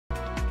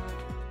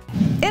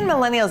In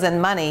Millennials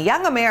and Money,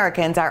 young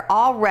Americans are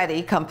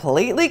already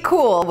completely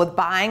cool with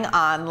buying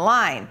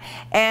online.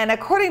 And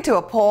according to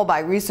a poll by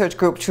research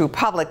group True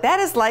Public, that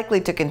is likely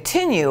to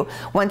continue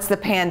once the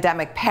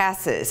pandemic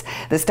passes.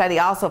 The study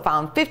also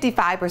found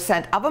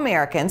 55% of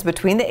Americans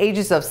between the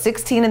ages of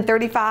 16 and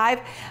 35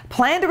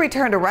 plan to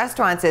return to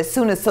restaurants as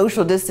soon as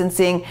social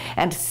distancing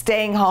and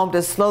staying home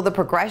to slow the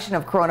progression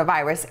of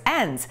coronavirus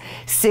ends.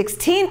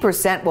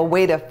 16% will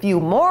wait a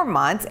few more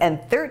months, and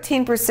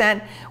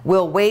 13%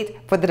 will wait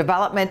for the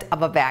development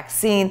of a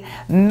vaccine.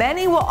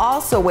 Many will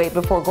also wait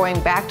before going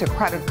back to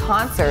crowded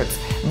concerts,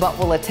 but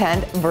will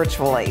attend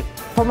virtually.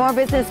 For more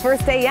Business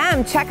First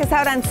AM, check us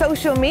out on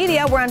social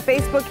media. We're on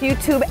Facebook,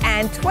 YouTube,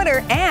 and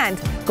Twitter. And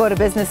go to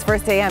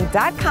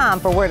businessfirstam.com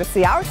for where to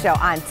see our show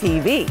on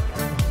TV.